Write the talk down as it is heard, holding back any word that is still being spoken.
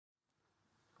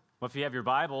Well, if you have your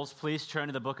Bibles, please turn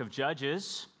to the book of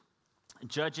Judges.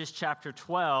 Judges chapter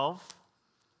 12,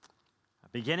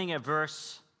 beginning at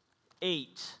verse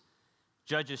 8.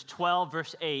 Judges 12,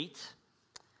 verse 8.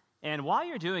 And while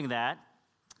you're doing that,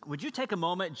 would you take a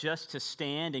moment just to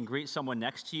stand and greet someone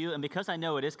next to you? And because I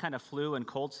know it is kind of flu and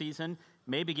cold season,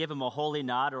 maybe give them a holy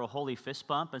nod or a holy fist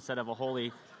bump instead of a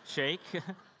holy shake.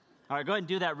 All right, go ahead and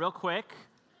do that real quick,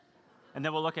 and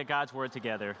then we'll look at God's word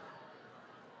together.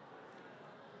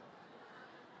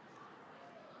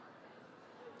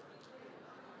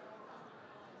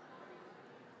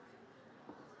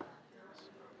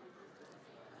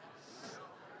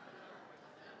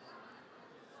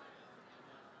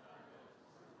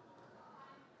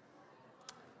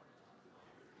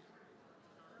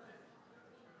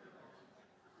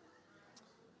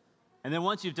 And then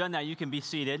once you've done that, you can be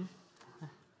seated.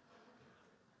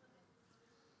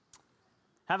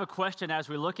 Have a question as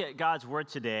we look at God's word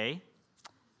today.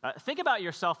 Think about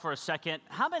yourself for a second.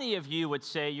 How many of you would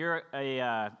say you're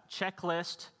a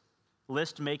checklist,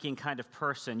 list-making kind of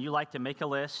person? You like to make a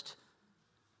list,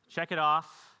 check it off.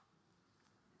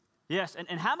 Yes,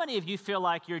 and how many of you feel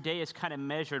like your day is kind of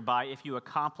measured by if you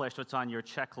accomplished what's on your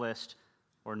checklist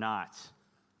or not?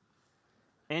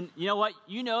 And you know what?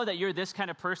 You know that you're this kind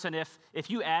of person. If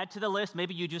you add to the list,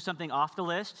 maybe you do something off the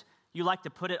list, you like to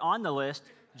put it on the list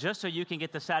just so you can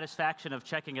get the satisfaction of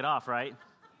checking it off, right?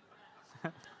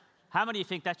 How many of you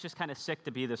think that's just kind of sick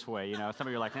to be this way? You know, some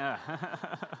of you are like,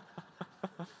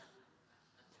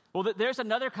 Well, there's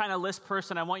another kind of list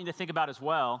person I want you to think about as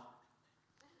well.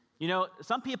 You know,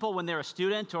 some people, when they're a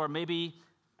student or maybe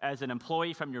as an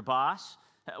employee from your boss,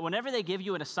 whenever they give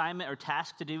you an assignment or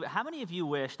task to do, how many of you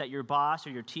wish that your boss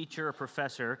or your teacher or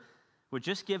professor would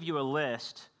just give you a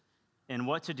list in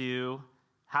what to do,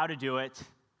 how to do it,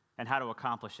 and how to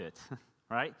accomplish it,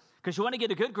 right? Because you want to get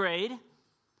a good grade.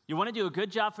 You want to do a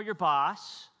good job for your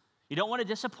boss. You don't want to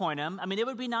disappoint him. I mean, it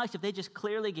would be nice if they just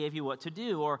clearly gave you what to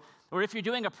do. Or if you're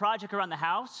doing a project around the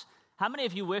house, how many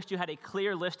of you wished you had a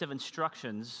clear list of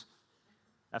instructions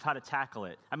of how to tackle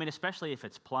it? I mean, especially if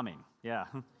it's plumbing, yeah.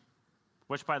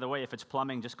 Which, by the way, if it's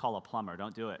plumbing, just call a plumber.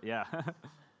 Don't do it, yeah.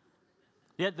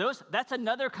 That's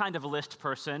another kind of list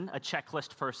person, a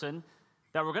checklist person,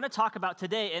 that we're going to talk about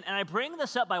today. And I bring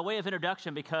this up by way of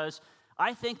introduction because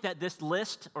I think that this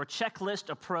list or checklist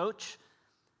approach,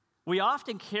 we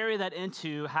often carry that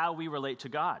into how we relate to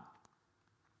God.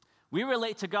 We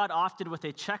relate to God often with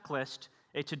a checklist,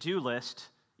 a to-do list.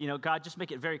 You know, God, just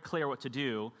make it very clear what to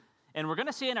do. And we're going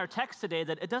to see in our text today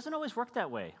that it doesn't always work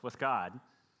that way with God.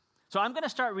 So I'm going to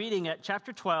start reading at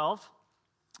chapter 12,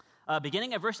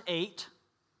 beginning at verse 8.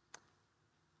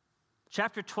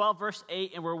 Chapter 12, verse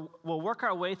 8, and we'll work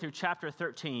our way through chapter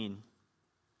 13.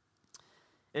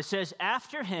 It says,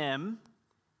 after him,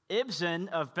 Ibzan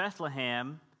of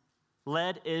Bethlehem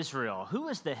led Israel. Who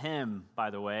is the him, by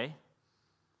the way?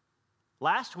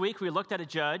 Last week we looked at a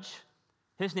judge.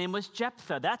 His name was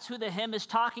Jephthah. That's who the him is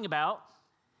talking about.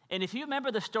 And if you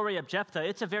remember the story of Jephthah,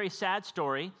 it's a very sad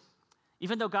story.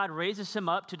 Even though God raises him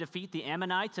up to defeat the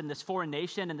Ammonites and this foreign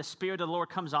nation, and the Spirit of the Lord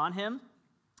comes on him,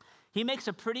 he makes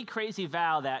a pretty crazy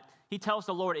vow that he tells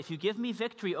the Lord, if you give me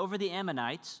victory over the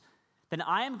Ammonites, then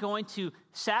I am going to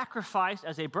sacrifice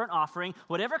as a burnt offering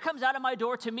whatever comes out of my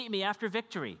door to meet me after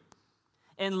victory.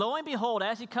 And lo and behold,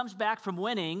 as he comes back from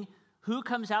winning, who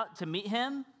comes out to meet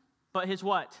him but his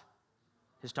what?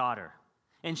 His daughter.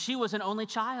 And she was an only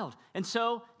child. And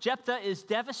so Jephthah is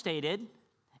devastated.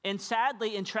 And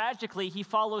sadly and tragically, he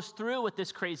follows through with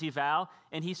this crazy vow,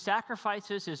 and he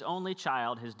sacrifices his only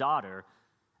child, his daughter,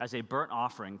 as a burnt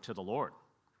offering to the Lord.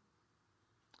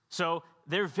 So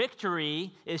their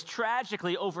victory is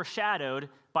tragically overshadowed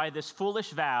by this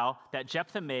foolish vow that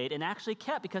Jephthah made and actually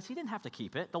kept because he didn't have to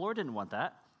keep it. The Lord didn't want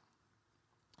that.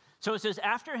 So it says,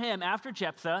 after him, after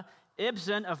Jephthah,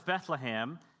 Ibzan of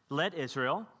Bethlehem led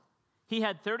Israel. He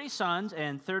had 30 sons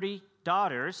and 30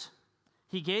 daughters.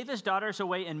 He gave his daughters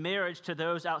away in marriage to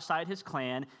those outside his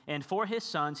clan, and for his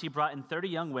sons he brought in 30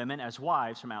 young women as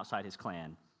wives from outside his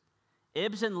clan.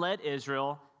 Ibzan led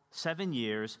Israel 7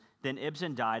 years, then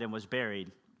Ibzan died and was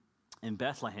buried in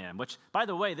Bethlehem, which, by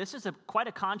the way, this is quite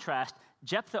a contrast.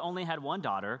 Jephthah only had one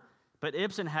daughter, but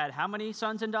Ibzan had how many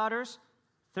sons and daughters?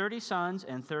 30 sons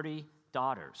and 30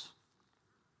 daughters.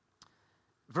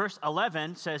 Verse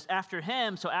 11 says, after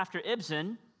him, so after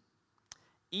Ibzan,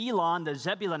 Elon the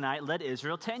Zebulunite led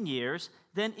Israel 10 years.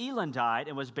 Then Elon died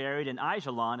and was buried in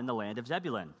Aijalon in the land of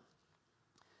Zebulun.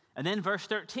 And then verse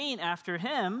 13, after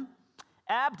him,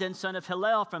 Abdon, son of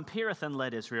Hillel from Pirathon,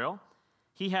 led Israel.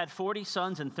 He had 40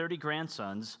 sons and 30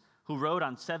 grandsons who rode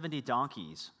on 70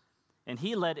 donkeys. And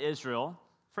he led Israel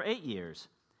for 8 years.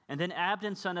 And then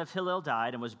Abdon, son of Hillel,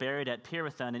 died and was buried at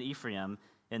Pirathon in Ephraim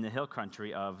in the hill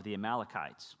country of the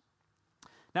Amalekites.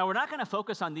 Now, we're not going to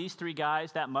focus on these three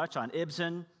guys that much, on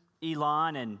Ibzan,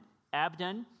 Elon, and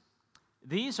Abdon.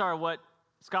 These are what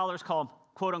scholars call,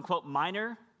 quote-unquote,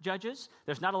 minor judges.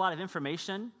 There's not a lot of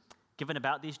information given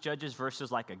about these judges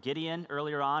versus like a Gideon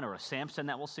earlier on or a Samson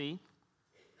that we'll see.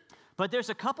 But there's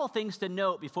a couple things to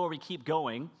note before we keep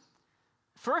going.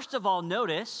 First of all,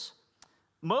 notice,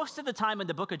 most of the time in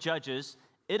the book of Judges,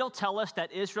 it'll tell us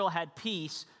that Israel had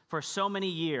peace for so many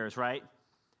years, right?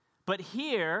 But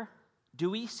here,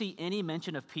 do we see any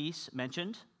mention of peace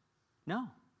mentioned? No.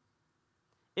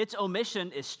 Its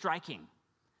omission is striking.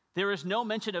 There is no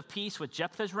mention of peace with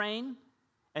Jephthah's reign,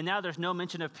 and now there's no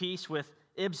mention of peace with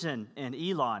Ibzan and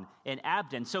Elon and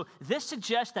Abdon. So this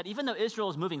suggests that even though Israel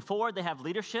is moving forward, they have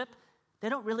leadership, they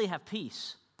don't really have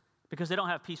peace because they don't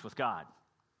have peace with God.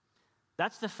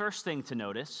 That's the first thing to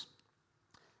notice.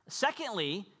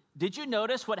 Secondly, did you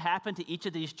notice what happened to each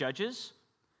of these judges?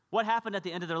 What happened at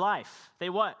the end of their life? They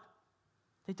what?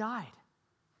 They died.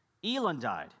 Elon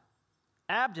died.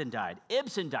 Abdon died.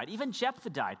 Ibzan died. Even Jephthah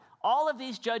died. All of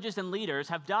these judges and leaders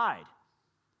have died,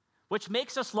 which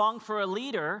makes us long for a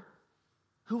leader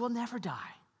who will never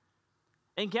die.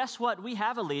 And guess what? We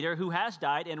have a leader who has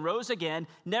died and rose again,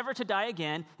 never to die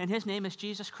again, and his name is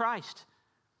Jesus Christ.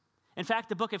 In fact,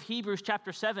 the book of Hebrews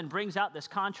chapter 7 brings out this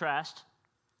contrast.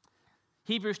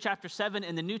 Hebrews chapter 7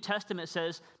 in the New Testament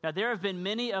says, "Now there have been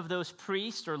many of those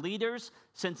priests or leaders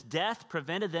since death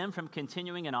prevented them from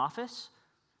continuing in office.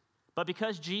 But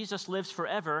because Jesus lives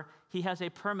forever, he has a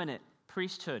permanent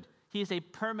priesthood. He is a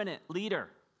permanent leader."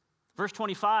 Verse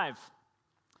 25,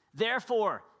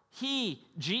 "Therefore, he,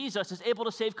 Jesus, is able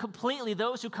to save completely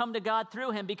those who come to God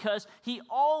through him because he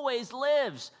always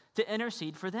lives to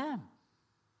intercede for them."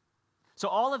 So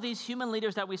all of these human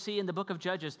leaders that we see in the book of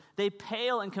Judges, they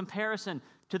pale in comparison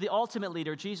to the ultimate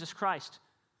leader, Jesus Christ,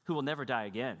 who will never die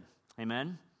again.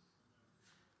 Amen?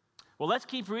 Well, let's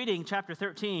keep reading chapter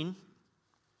 13.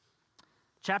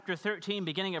 Chapter 13,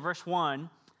 beginning at verse 1.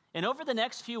 And over the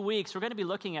next few weeks, we're going to be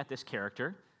looking at this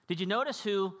character. Did you notice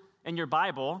who, in your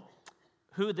Bible,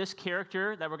 who this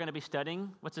character that we're going to be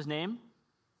studying, what's his name?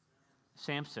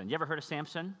 Samson. You ever heard of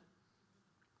Samson?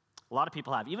 A lot of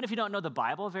people have. Even if you don't know the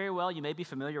Bible very well, you may be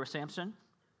familiar with Samson.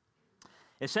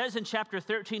 It says in chapter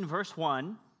 13, verse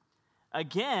 1,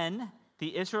 "Again,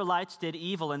 the Israelites did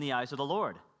evil in the eyes of the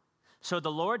Lord. So the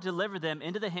Lord delivered them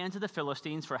into the hands of the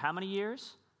Philistines for how many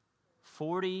years?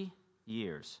 40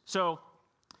 years. So,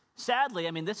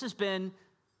 sadly, this has been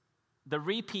the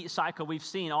repeat cycle we've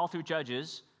seen all through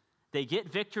Judges. They get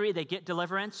victory, they get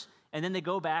deliverance, and then they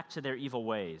go back to their evil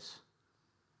ways.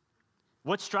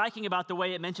 What's striking about the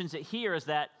way it mentions it here is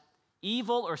that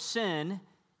evil or sin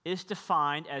is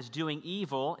defined as doing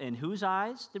evil in whose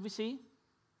eyes, did we see?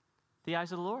 The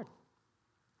eyes of the Lord.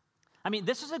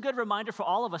 This is a good reminder for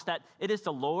all of us that it is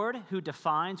the Lord who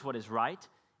defines what is right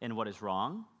and what is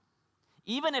wrong.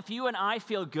 Even if you and I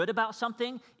feel good about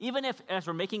something, even if as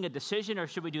we're making a decision or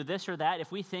should we do this or that,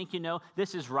 if we think,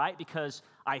 this is right because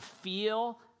I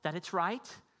feel that it's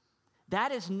right,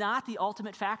 that is not the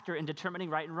ultimate factor in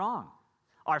determining right and wrong.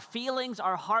 Our feelings,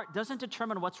 our heart doesn't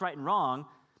determine what's right and wrong,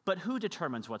 but who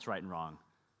determines what's right and wrong?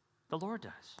 The Lord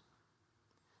does.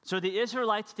 So the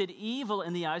Israelites did evil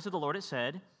in the eyes of the Lord, it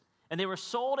said, and they were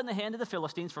sold in the hand of the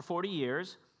Philistines for 40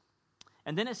 years.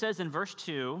 And then it says in verse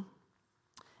 2,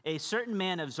 "A certain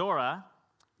man of Zorah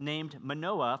named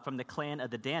Manoah from the clan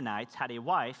of the Danites had a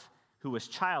wife who was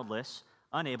childless,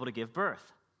 unable to give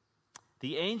birth.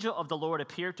 The angel of the Lord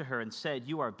appeared to her and said,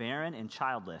 'You are barren and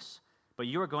childless, but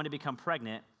you are going to become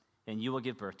pregnant, and you will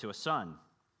give birth to a son.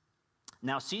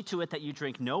 Now see to it that you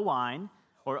drink no wine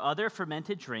or other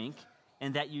fermented drink,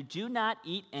 and that you do not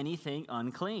eat anything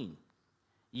unclean.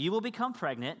 You will become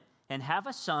pregnant and have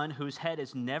a son whose head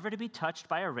is never to be touched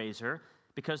by a razor,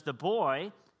 because the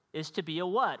boy is to be a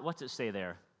what? What's it say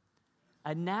there?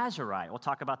 A Nazirite." We'll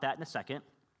talk about that in a second.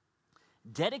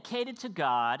 "Dedicated to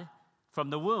God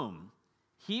from the womb.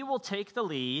 He will take the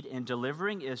lead in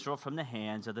delivering Israel from the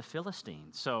hands of the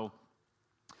Philistines." So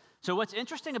what's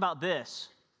interesting about this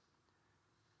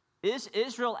is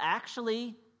Israel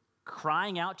actually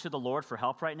crying out to the Lord for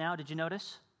help right now? Did you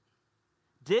notice?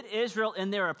 Did Israel in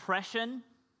their oppression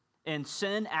and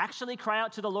sin actually cry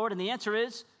out to the Lord? And the answer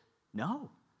is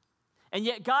no. And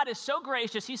yet God is so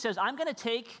gracious, he says, I'm going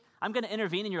to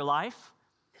intervene in your life.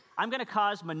 I'm going to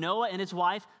cause Manoah and his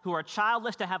wife, who are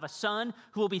childless, to have a son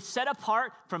who will be set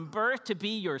apart from birth to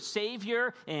be your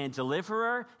Savior and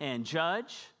deliverer and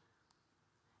judge.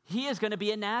 He is going to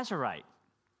be a Nazirite.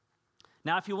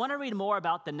 Now, if you want to read more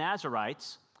about the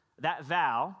Nazirites, that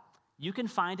vow, You can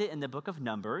find it in the book of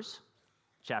Numbers,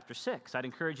 chapter 6. I'd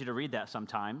encourage you to read that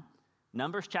sometime.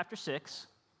 Numbers chapter 6.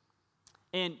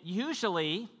 And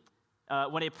usually,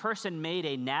 when a person made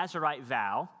a Nazirite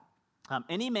vow,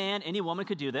 any man, any woman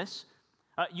could do this.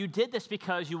 You did this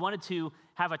because you wanted to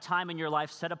have a time in your life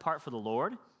set apart for the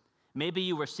Lord. Maybe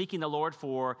you were seeking the Lord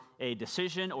for a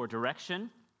decision or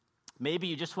direction. Maybe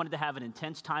you just wanted to have an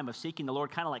intense time of seeking the Lord,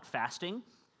 kind of like fasting.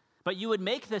 But you would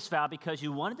make this vow because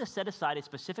you wanted to set aside a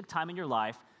specific time in your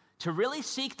life to really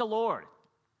seek the Lord.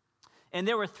 And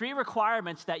there were 3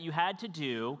 requirements that you had to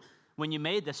do when you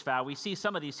made this vow. We see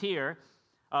some of these here.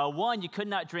 1, you could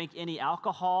not drink any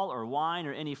alcohol or wine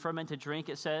or any fermented drink,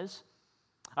 it says.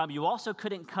 You also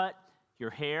couldn't cut your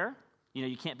hair.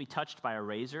 You can't be touched by a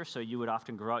razor, so you would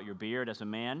often grow out your beard as a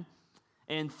man.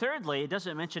 And thirdly, it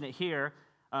doesn't mention it here,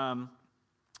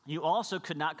 you also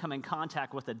could not come in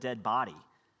contact with a dead body,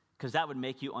 because that would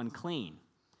make you unclean.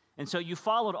 And so you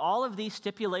followed all of these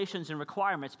stipulations and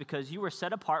requirements because you were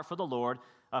set apart for the Lord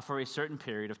for a certain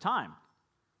period of time.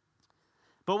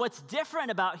 But what's different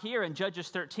about here in Judges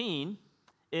 13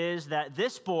 is that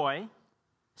this boy,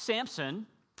 Samson,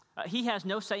 he has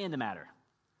no say in the matter.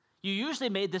 You usually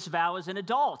made this vow as an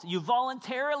adult. You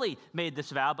voluntarily made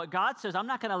this vow, but God says, I'm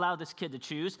not going to allow this kid to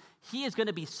choose. He is going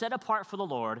to be set apart for the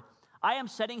Lord. I am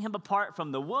setting him apart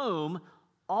from the womb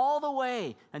all the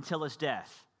way until his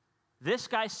death. This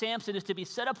guy, Samson, is to be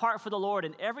set apart for the Lord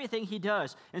in everything he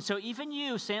does. And so even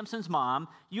you, Samson's mom,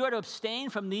 you are to abstain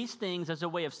from these things as a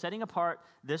way of setting apart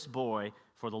this boy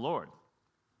for the Lord.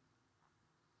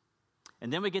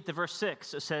 And then we get to verse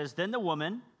 6. It says, then the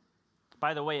woman,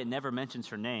 by the way, it never mentions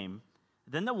her name.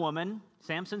 Then the woman,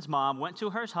 Samson's mom, went to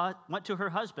her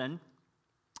husband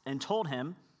and told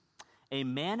him, a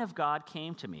man of God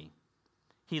came to me.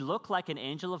 He looked like an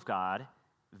angel of God,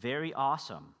 very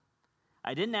awesome.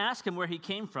 I didn't ask him where he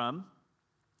came from,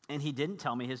 and he didn't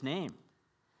tell me his name.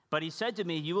 But he said to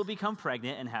me, you will become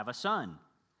pregnant and have a son.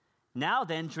 Now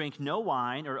then, drink no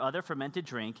wine or other fermented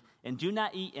drink, and do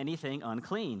not eat anything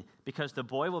unclean, because the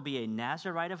boy will be a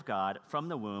Nazirite of God from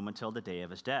the womb until the day of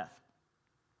his death.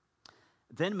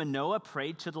 Then Manoah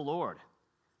prayed to the Lord,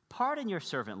 pardon your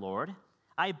servant, Lord.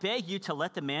 I beg you to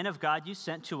let the man of God you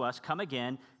sent to us come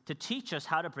again to teach us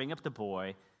how to bring up the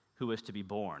boy who is to be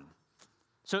born.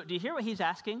 So do you hear what he's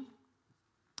asking?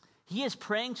 He is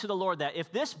praying to the Lord that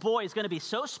if this boy is going to be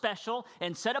so special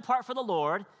and set apart for the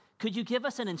Lord, could you give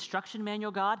us an instruction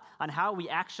manual, God, on how we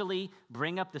actually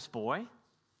bring up this boy?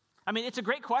 I mean, it's a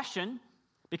great question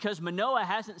because Manoah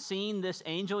hasn't seen this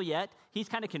angel yet. He's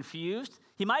kind of confused.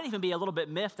 He might even be a little bit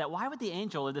miffed that why would the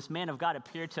angel or this man of God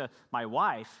appear to my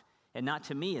wife and not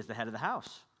to me as the head of the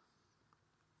house?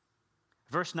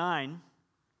 Verse 9,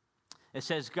 it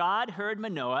says, God heard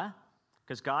Manoah,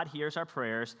 because God hears our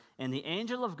prayers, and the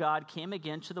angel of God came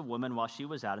again to the woman while she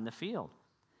was out in the field.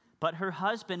 But her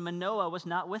husband, Manoah, was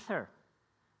not with her.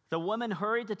 The woman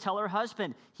hurried to tell her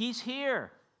husband, he's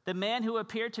here, the man who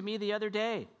appeared to me the other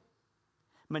day.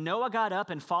 Manoah got up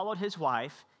and followed his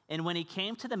wife, and when he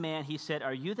came to the man, he said,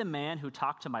 are you the man who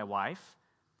talked to my wife?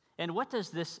 And what does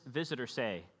this visitor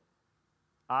say?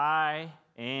 I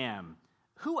am.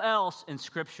 Who else in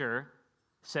Scripture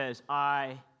says,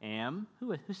 I am?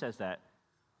 Who says that?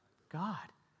 God.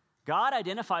 God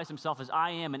identifies himself as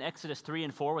I am in Exodus 3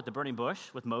 and 4 with the burning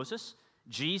bush with Moses.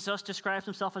 Jesus describes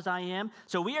himself as I am.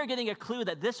 So we are getting a clue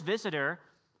that this visitor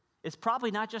is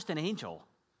probably not just an angel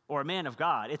or a man of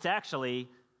God. It's actually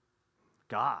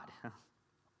God.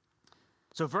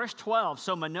 So verse 12,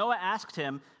 so Manoah asked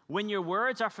him, when your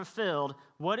words are fulfilled,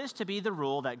 what is to be the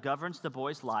rule that governs the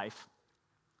boy's life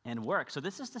and work? So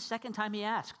this is the second time he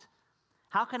asked,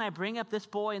 how can I bring up this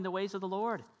boy in the ways of the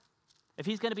Lord? If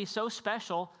he's going to be so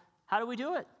special, how do we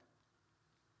do it?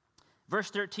 Verse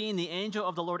 13, the angel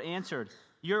of the Lord answered,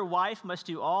 your wife must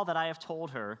do all that I have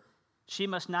told her. She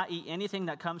must not eat anything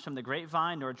that comes from the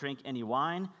grapevine, nor drink any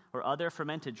wine or other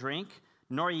fermented drink,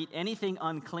 nor eat anything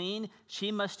unclean. She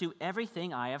must do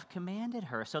everything I have commanded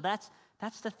her. So that's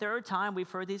the third time we've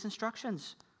heard these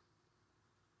instructions.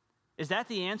 Is that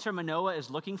the answer Manoah is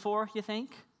looking for, you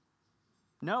think?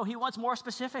 No, he wants more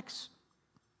specifics.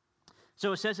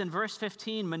 So it says in verse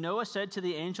 15, Manoah said to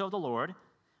the angel of the Lord,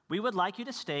 we would like you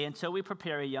to stay until we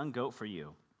prepare a young goat for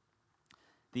you.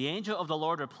 The angel of the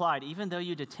Lord replied, even though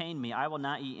you detain me, I will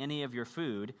not eat any of your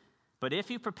food, but if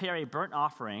you prepare a burnt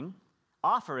offering,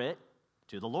 offer it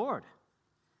to the Lord.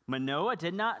 Manoah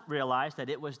did not realize that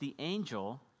it was the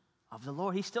angel of the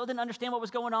Lord. He still didn't understand what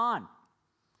was going on.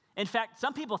 In fact,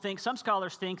 some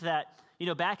scholars think that,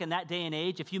 back in that day and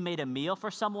age, if you made a meal for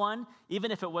someone,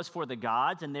 even if it was for the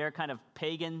gods and their kind of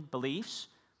pagan beliefs,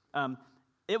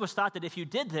 it was thought that if you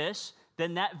did this,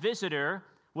 then that visitor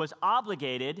was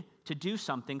obligated to do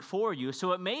something for you.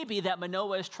 So it may be that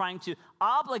Manoah is trying to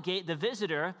obligate the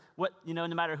visitor, no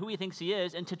matter who he thinks he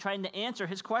is, into trying to answer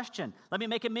his question. Let me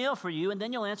make a meal for you, and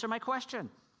then you'll answer my question.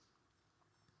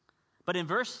 But in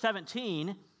verse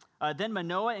 17, then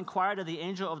Manoah inquired of the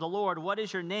angel of the Lord, "What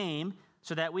is your name,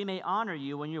 so that we may honor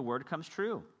you when your word comes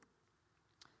true?"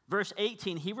 Verse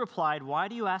 18, he replied, "Why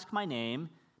do you ask my name?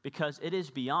 Because it is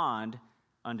beyond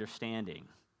understanding."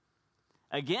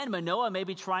 Again, Manoah may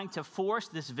be trying to force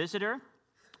this visitor,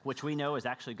 which we know is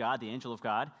actually God, the angel of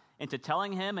God, into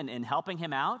telling him and helping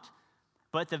him out.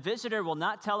 But the visitor will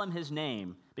not tell him his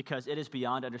name because it is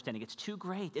beyond understanding. It's too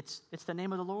great. It's the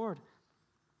name of the Lord.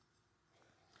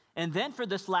 And then for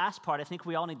this last part, I think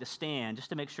we all need to stand just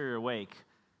to make sure you're awake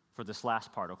for this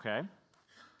last part, okay?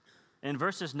 In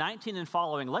verses 19 and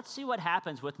following, let's see what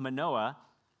happens with Manoah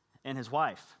and his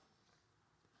wife.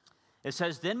 It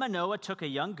says, "Then Manoah took a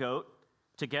young goat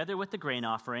together with the grain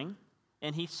offering,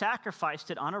 and he sacrificed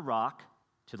it on a rock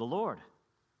to the Lord.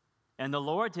 And the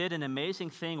Lord did an amazing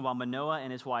thing while Manoah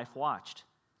and his wife watched.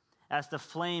 As the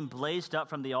flame blazed up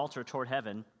from the altar toward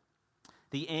heaven,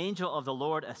 the angel of the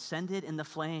Lord ascended in the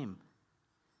flame.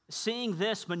 Seeing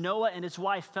this, Manoah and his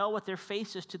wife fell with their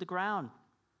faces to the ground.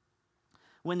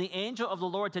 When the angel of the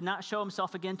Lord did not show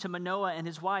himself again to Manoah and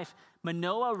his wife,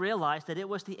 Manoah realized that it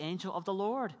was the angel of the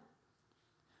Lord.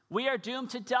 'We are doomed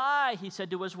to die,' he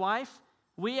said to his wife.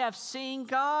 'We have seen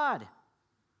God.'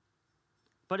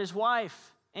 But his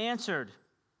wife answered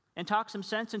and talked some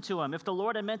sense into him. 'If the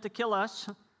Lord had meant to kill us,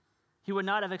 he would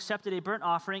not have accepted a burnt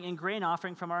offering and grain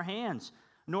offering from our hands,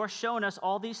 nor shown us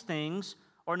all these things,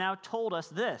 or now told us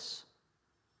this.'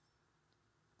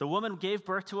 The woman gave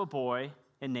birth to a boy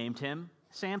and named him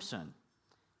Samson.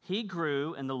 He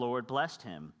grew, and the Lord blessed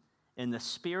him. And the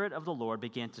Spirit of the Lord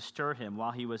began to stir him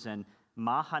while he was in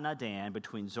Mahanadan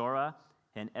between Zorah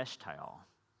and Eshtaol."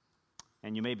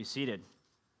 And you may be seated.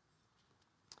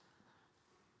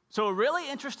 So a really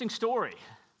interesting story.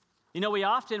 We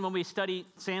often, when we study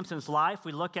Samson's life,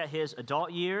 we look at his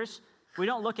adult years. We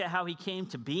don't look at how he came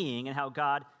to being and how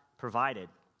God provided.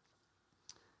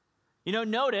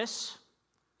 Notice,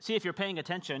 see if you're paying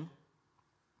attention,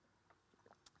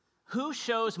 who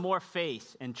shows more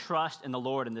faith and trust in the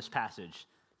Lord in this passage?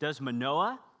 Does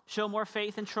Manoah show more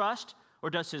faith and trust, or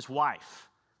does his wife?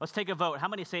 Let's take a vote. How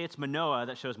many say it's Manoah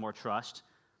that shows more trust?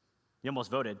 You almost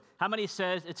voted. How many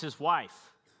says it's his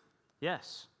wife?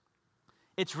 Yes.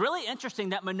 It's really interesting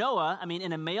that Manoah,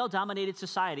 in a male-dominated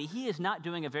society, he is not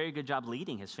doing a very good job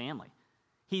leading his family.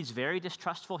 He's very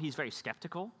distrustful. He's very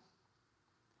skeptical.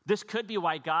 This could be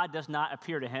why God does not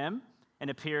appear to him and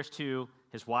appears to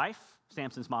his wife,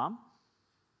 Samson's mom.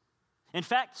 In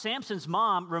fact, Samson's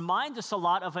mom reminds us a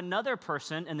lot of another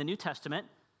person in the New Testament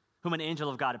whom an angel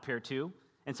of God appeared to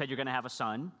and said, "You're going to have a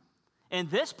son." And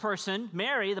this person,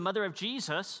 Mary, the mother of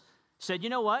Jesus, said, "You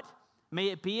know what? May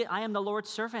it be, I am the Lord's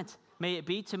servant. May it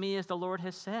be to me as the Lord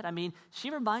has said." She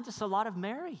reminds us a lot of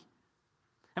Mary.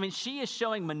 She is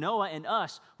showing Manoah and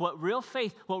us what real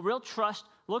faith, what real trust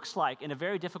looks like in a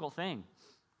very difficult thing.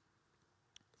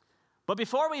 But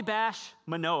before we bash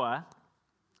Manoah,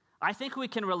 I think we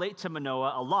can relate to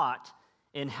Manoah a lot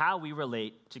in how we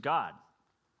relate to God.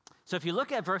 So if you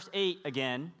look at verse 8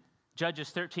 again,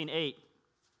 Judges 13:8,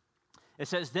 it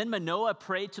says, "Then Manoah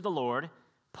prayed to the Lord,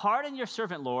 'Pardon your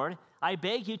servant, Lord. I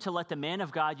beg you to let the man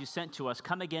of God you sent to us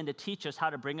come again to teach us how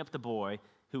to bring up the boy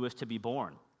who is to be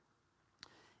born.'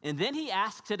 And then he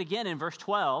asks it again in verse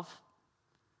 12.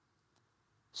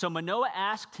 So Manoah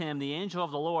asked him, the angel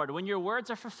of the Lord, 'When your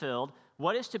words are fulfilled,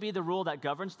 what is to be the rule that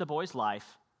governs the boy's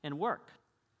life and work?'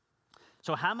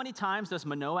 So how many times does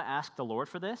Manoah ask the Lord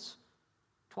for this?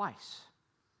 Twice.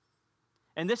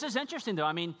 And this is interesting, though.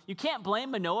 You can't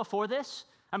blame Manoah for this.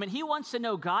 He wants to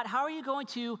know, God, how are you going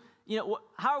to,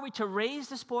 how are we to raise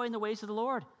this boy in the ways of the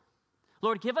Lord?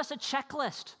 Lord, give us a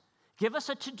checklist. Give us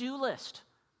a to-do list.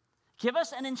 Give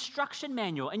us an instruction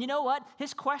manual. And you know what?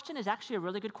 His question is actually a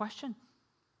really good question.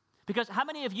 Because how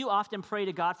many of you often pray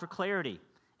to God for clarity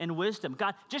and wisdom?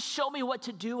 God, just show me what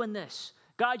to do in this.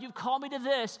 God, you've called me to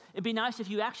this. It'd be nice if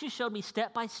you actually showed me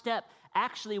step by step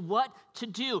actually what to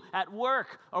do at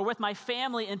work or with my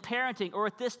family and parenting or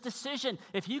with this decision.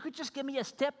 If you could just give me a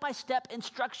step-by-step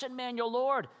instruction manual,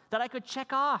 Lord, that I could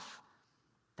check off,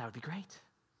 that would be great.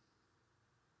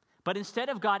 But instead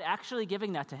of God actually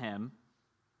giving that to him,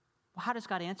 well, how does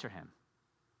God answer him?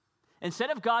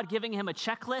 Instead of God giving him a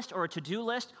checklist or a to-do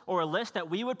list or a list that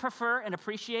we would prefer and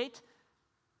appreciate,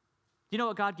 you know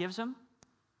what God gives him?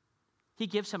 He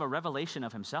gives him a revelation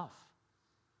of himself.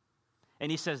 And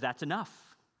he says, that's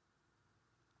enough.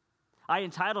 I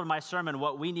entitled my sermon,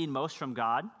 "What We Need Most from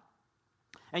God."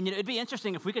 And it'd be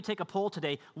interesting if we could take a poll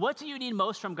today. What do you need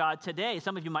most from God today?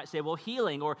 Some of you might say, well,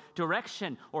 healing or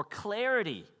direction or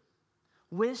clarity,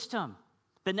 wisdom,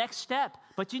 the next step.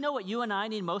 But do you know what you and I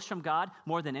need most from God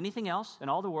more than anything else in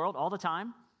all the world, all the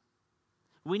time?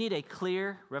 We need a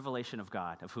clear revelation of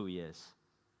God, of who he is.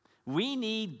 We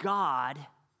need God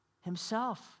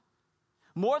himself.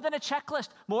 More than a checklist,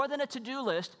 more than a to-do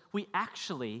list, we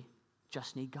actually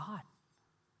just need God.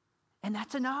 And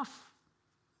that's enough.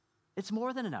 It's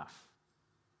more than enough.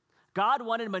 God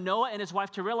wanted Manoah and his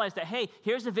wife to realize that, hey,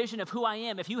 here's a vision of who I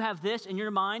am. If you have this in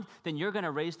your mind, then you're going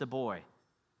to raise the boy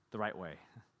the right way.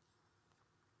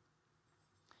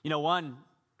 One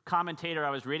commentator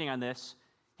I was reading on this,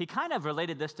 he kind of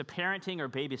related this to parenting or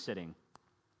babysitting.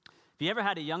 If you ever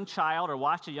had a young child or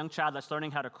watched a young child that's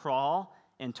learning how to crawl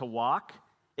and to walk,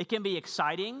 it can be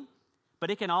exciting,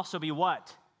 but it can also be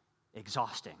what?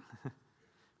 Exhausting.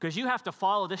 Because you have to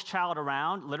follow this child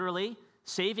around, literally,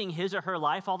 saving his or her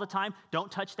life all the time.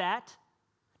 Don't touch that.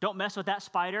 Don't mess with that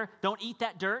spider. Don't eat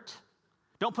that dirt.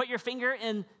 Don't put your finger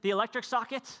in the electric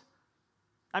socket.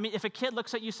 I mean, if a kid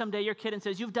looks at you someday, your kid, and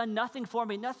says, you've done nothing for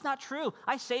me, that's not true.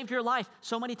 I saved your life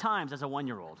so many times as a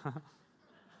 1-year-old.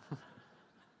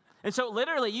 And so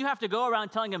literally, you have to go around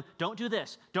telling them, don't do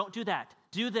this, don't do that,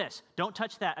 do this, don't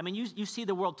touch that. I mean, you see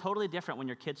the world totally different when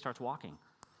your kid starts walking.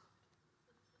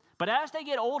 But as they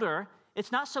get older,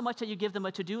 it's not so much that you give them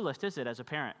a to-do list, is it, as a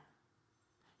parent?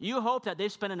 You hope that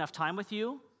they've spent enough time with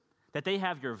you, that they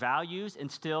have your values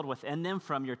instilled within them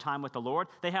from your time with the Lord.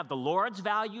 They have the Lord's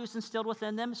values instilled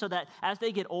within them so that as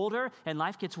they get older and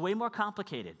life gets way more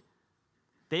complicated,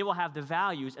 they will have the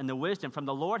values and the wisdom from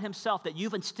the Lord himself that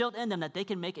you've instilled in them that they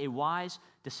can make a wise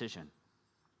decision.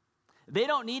 They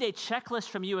don't need a checklist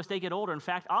from you as they get older. In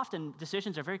fact, often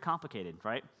decisions are very complicated,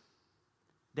 right?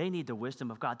 They need the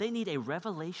wisdom of God. They need a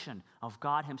revelation of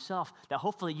God himself that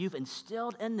hopefully you've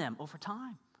instilled in them over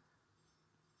time.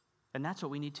 And that's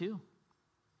what we need too.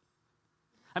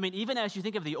 I mean, even as you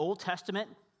think of the Old Testament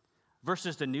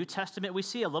versus the New Testament, we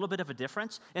see a little bit of a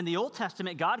difference. In the Old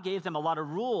Testament, God gave them a lot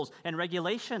of rules and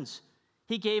regulations.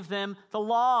 He gave them the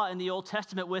law in the Old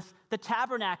Testament with the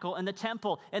tabernacle and the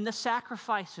temple and the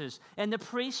sacrifices and the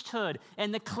priesthood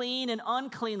and the clean and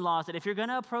unclean laws that if you're going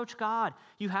to approach God,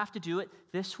 you have to do it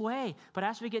this way. But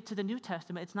as we get to the New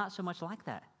Testament, it's not so much like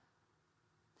that.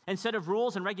 Instead of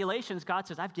rules and regulations, God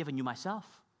says, I've given you myself.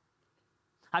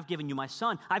 I've given you my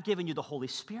Son. I've given you the Holy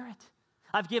Spirit.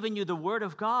 I've given you the Word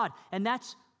of God, and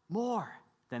that's more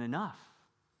than enough.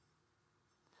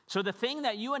 So the thing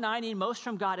that you and I need most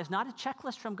from God is not a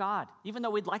checklist from God, even though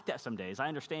we'd like that some days, I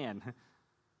understand.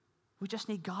 We just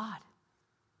need God.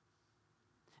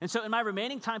 And so in my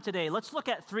remaining time today, let's look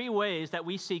at 3 ways that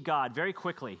we see God very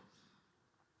quickly.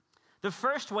 The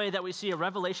first way that we see a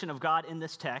revelation of God in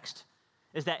this text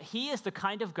is that he is the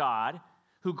kind of God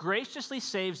who graciously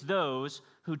saves those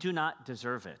who do not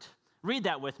deserve it. Read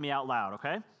that with me out loud,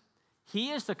 okay?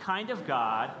 He is the kind of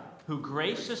God who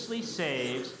graciously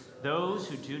saves those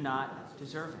who do not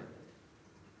deserve it.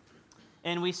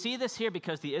 And we see this here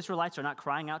because the Israelites are not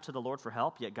crying out to the Lord for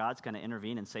help, yet God's going to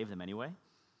intervene and save them anyway.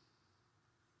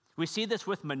 We see this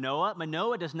with Manoah.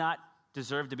 Manoah does not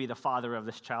deserve to be the father of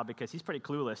this child because he's pretty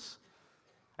clueless,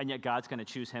 and yet God's going to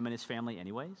choose him and his family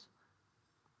anyways.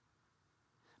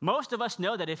 Most of us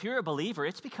know that if you're a believer,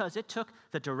 it's because it took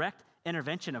the direct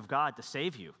intervention of God to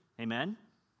save you. Amen?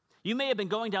 You may have been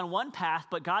going down one path,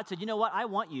 but God said, you know what? I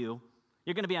want you.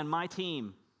 You're going to be on my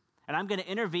team, and I'm going to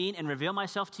intervene and reveal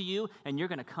myself to you, and you're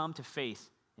going to come to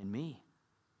faith in me.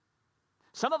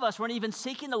 Some of us weren't even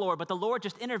seeking the Lord, but the Lord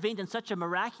just intervened in such a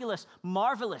miraculous,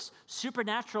 marvelous,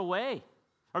 supernatural way.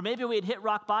 Or maybe we had hit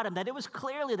rock bottom, that it was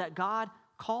clearly that God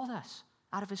called us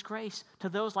out of his grace to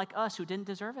those like us who didn't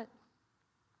deserve it.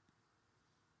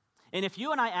 And if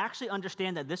you and I actually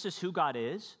understand that this is who God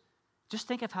is, just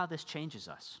think of how this changes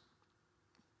us.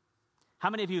 How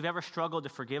many of you have ever struggled to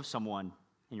forgive someone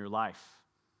in your life?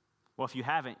 Well, if you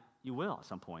haven't, you will at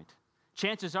some point.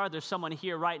 Chances are there's someone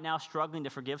here right now struggling to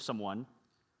forgive someone.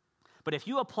 But if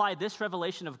you apply this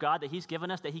revelation of God that he's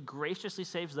given us, that he graciously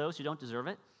saves those who don't deserve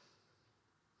it,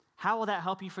 how will that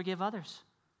help you forgive others?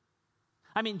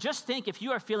 I mean, just think if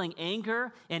you are feeling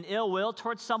anger and ill will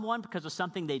towards someone because of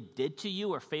something they did to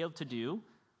you or failed to do,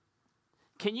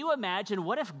 can you imagine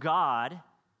what if God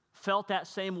felt that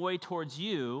same way towards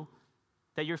you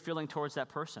that you're feeling towards that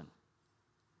person?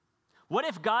 What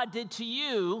if God did to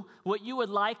you what you would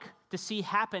like to see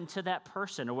happen to that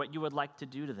person or what you would like to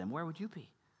do to them? Where would you be?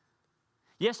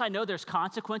 Yes, I know there's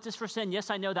consequences for sin.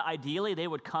 Yes, I know that ideally they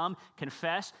would come,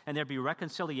 confess, and there'd be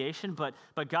reconciliation, but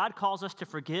God calls us to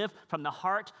forgive from the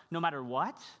heart no matter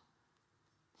what.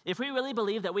 if we really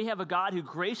believe that we have a God who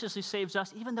graciously saves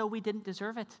us even though we didn't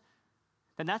deserve it,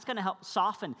 then that's going to help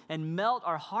soften and melt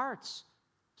our hearts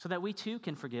so that we too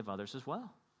can forgive others as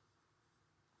well.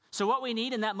 So what we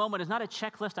need in that moment is not a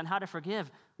checklist on how to forgive.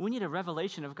 We need a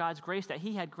revelation of God's grace, that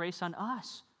he had grace on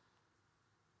us,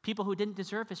 people who didn't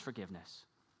deserve his forgiveness.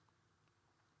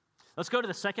 Let's go to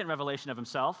the second revelation of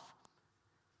himself.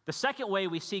 The second way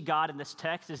we see God in this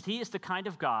text is he is the kind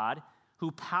of God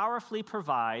who powerfully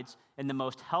provides in the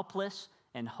most helpless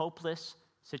and hopeless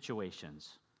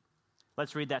situations.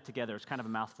 Let's read that together. It's kind of a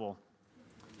mouthful.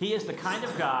 He is the kind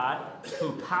of God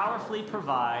who powerfully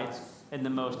provides in the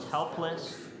most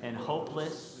helpless and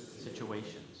hopeless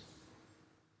situations.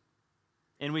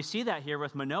 And we see that here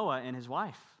with Manoah and his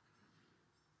wife.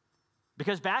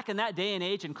 Because back in that day and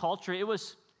age and culture, it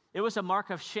was a mark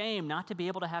of shame not to be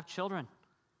able to have children.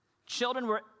 Children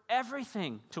were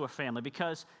everything to a family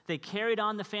because they carried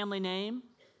on the family name.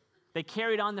 They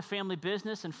carried on the family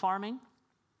business and farming.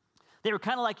 They were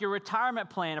kind of like your retirement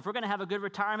plan. If we're going to have a good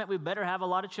retirement, we better have a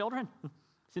lot of children.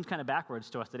 Seems kind of backwards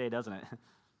to us today, doesn't it?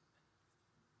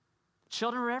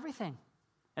 Children were everything,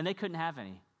 and they couldn't have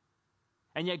any.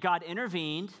 And yet God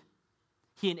intervened.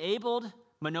 He enabled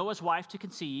Manoah's wife to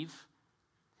conceive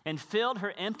and filled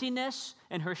her emptiness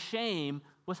and her shame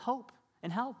with hope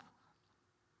and help.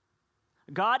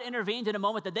 God intervened in a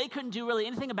moment that they couldn't do really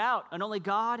anything about, and only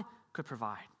God could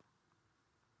provide.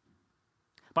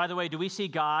 By the way, do we see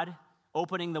God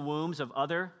opening the wombs of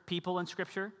other people in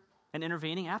Scripture and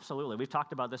intervening? Absolutely. We've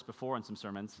talked about this before in some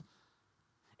sermons.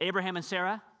 Abraham and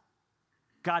Sarah,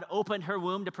 God opened her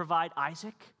womb to provide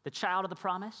Isaac, the child of the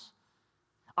promise.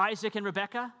 Isaac and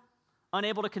Rebekah,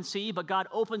 unable to conceive, but God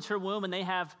opens her womb and they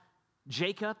have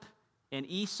Jacob and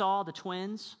Esau, the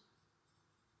twins.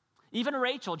 Even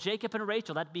Rachel, Jacob and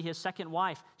Rachel, that'd be his second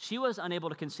wife. She was unable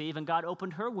to conceive, and God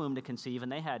opened her womb to conceive, and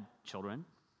they had children.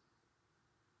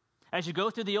 As you go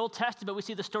through the Old Testament, we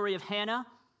see the story of Hannah.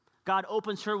 God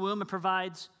opens her womb and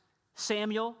provides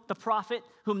Samuel, the prophet,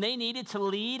 whom they needed to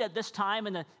lead at this time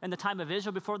in the time of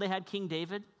Israel before they had King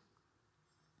David.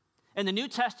 In the New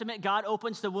Testament, God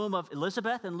opens the womb of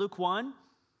Elizabeth in Luke 1.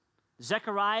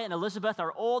 Zechariah and Elizabeth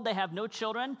are old, they have no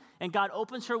children, and God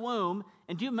opens her womb.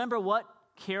 And do you remember what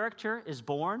character is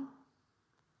born?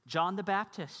 John the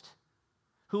Baptist,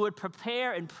 who would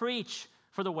prepare and preach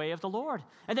for the way of the Lord.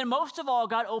 And then most of all,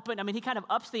 God opened, he kind of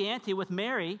ups the ante with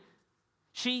Mary.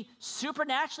 She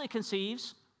supernaturally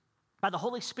conceives by the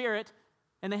Holy Spirit,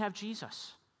 and they have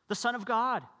Jesus, the Son of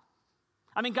God.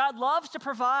 God loves to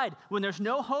provide when there's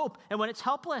no hope and when it's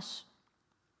helpless.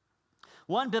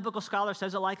 One biblical scholar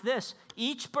says it like this: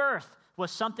 each birth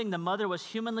was something the mother was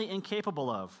humanly incapable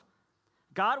of.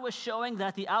 God was showing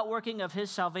that the outworking of his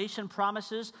salvation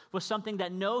promises was something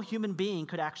that no human being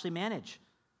could actually manage.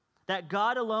 That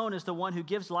God alone is the one who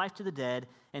gives life to the dead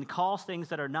and calls things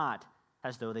that are not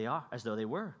as though they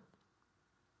were.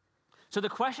 So the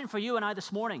question for you and I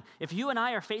this morning, if you and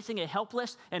I are facing a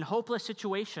helpless and hopeless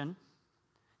situation,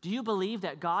 do you believe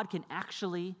that God can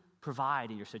actually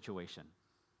provide in your situation?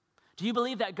 Do you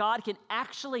believe that God can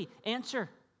actually answer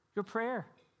your prayer?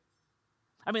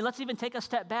 Let's even take a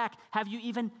step back. Have you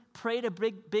even prayed a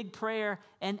big prayer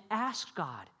and asked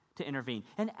God to intervene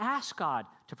and asked God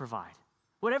to provide?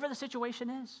 Whatever the situation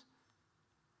is.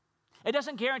 It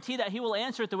doesn't guarantee that he will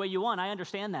answer it the way you want. I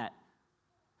understand that.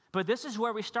 But this is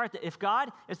where we start. That if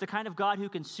God is the kind of God who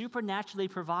can supernaturally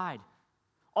provide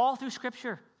all through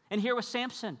Scripture, and here with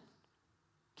Samson,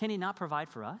 can he not provide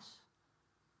for us?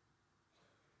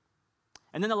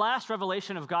 And then the last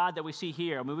revelation of God that we see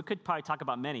here, we could probably talk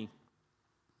about many.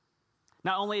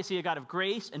 Not only is he a God of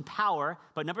grace and power,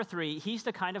 but number 3, he's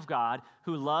the kind of God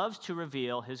who loves to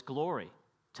reveal his glory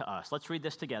to us. Let's read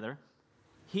this together.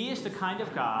 He is the kind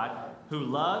of God who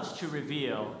loves to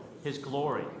reveal his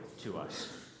glory to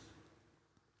us.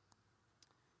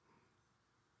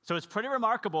 So it's pretty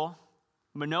remarkable.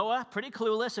 Manoah, pretty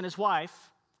clueless, and his wife,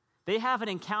 they have an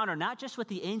encounter not just with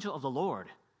the angel of the Lord,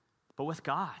 but with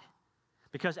God.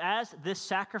 Because as this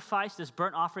sacrifice, this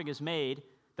burnt offering is made,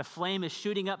 the flame is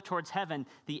shooting up towards heaven.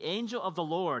 The angel of the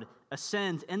Lord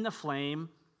ascends in the flame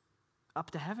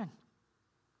up to heaven.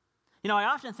 I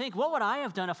often think, what would I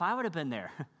have done if I would have been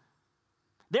there?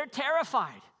 They're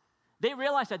terrified. They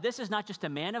realize that this is not just a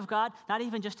man of God, not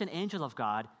even just an angel of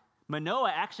God.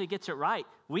 Manoah actually gets it right.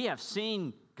 We have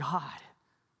seen God,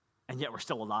 and yet we're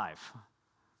still alive.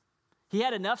 He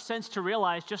had enough sense to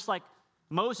realize, just like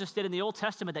Moses did in the Old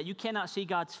Testament, that you cannot see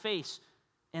God's face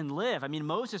and live.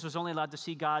 Moses was only allowed to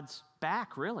see God's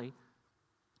back, really.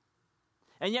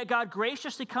 And yet God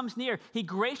graciously comes near. He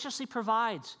graciously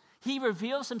provides. He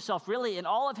reveals himself really in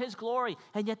all of his glory,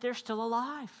 and yet they're still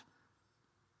alive.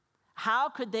 How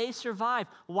could they survive?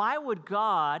 Why would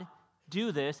God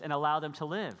do this and allow them to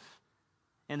live?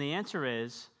 And the answer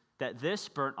is that this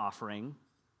burnt offering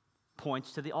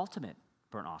points to the ultimate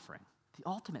burnt offering, the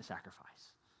ultimate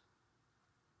sacrifice.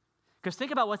 Because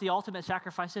think about what the ultimate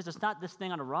sacrifice is. It's not this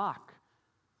thing on a rock.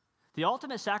 The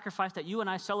ultimate sacrifice that you and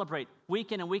I celebrate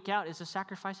week in and week out is the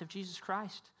sacrifice of Jesus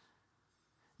Christ.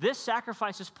 This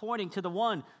sacrifice is pointing to the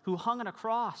one who hung on a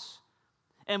cross.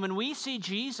 And when we see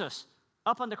Jesus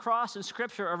up on the cross in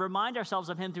Scripture or remind ourselves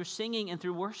of him through singing and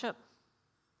through worship,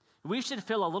 we should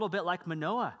feel a little bit like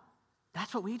Manoah.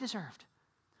 That's what we deserved.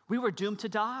 We were doomed to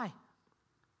die.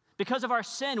 Because of our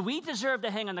sin, we deserve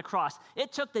to hang on the cross.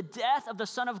 It took the death of the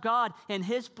Son of God and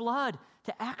his blood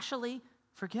to actually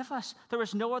forgive us. There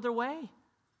was no other way.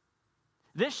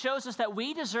 This shows us that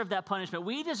we deserve that punishment.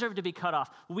 We deserve to be cut off.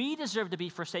 We deserve to be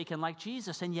forsaken like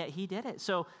Jesus, and yet he did it.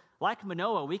 So, like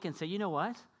Manoah, we can say, you know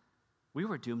what? We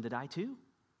were doomed to die too.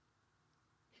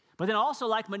 But then also,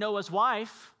 like Manoah's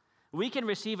wife, we can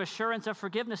receive assurance of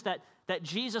forgiveness that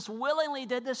Jesus willingly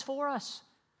did this for us.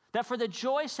 That for the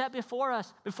joy set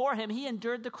before him, he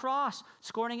endured the cross,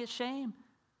 scorning its shame.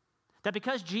 That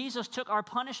because Jesus took our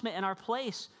punishment in our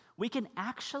place, we can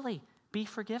actually be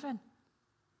forgiven.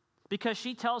 Because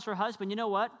she tells her husband, you know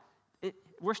what?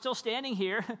 We're still standing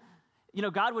here.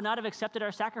 God would not have accepted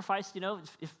our sacrifice,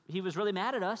 if he was really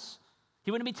mad at us.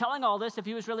 He wouldn't be telling all this if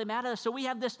he was really mad at us. So we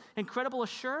have this incredible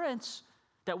assurance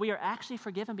that we are actually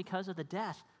forgiven because of the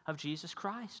death of Jesus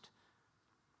Christ.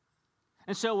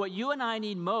 And so what you and I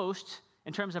need most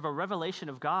in terms of a revelation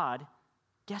of God,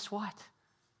 guess what?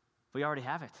 We already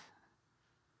have it.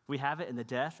 We have it in the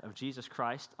death of Jesus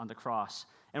Christ on the cross.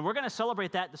 And we're going to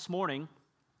celebrate that this morning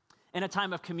in a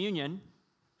time of communion.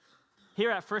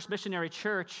 Here at First Missionary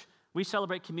Church, we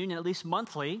celebrate communion at least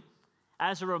monthly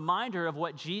as a reminder of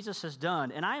what Jesus has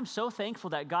done. And I am so thankful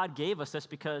that God gave us this,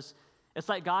 because it's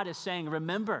like God is saying,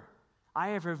 remember, I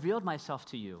have revealed myself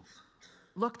to you.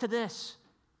 Look to this.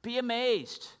 Be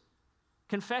amazed.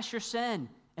 Confess your sin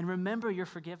and remember your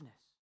forgiveness.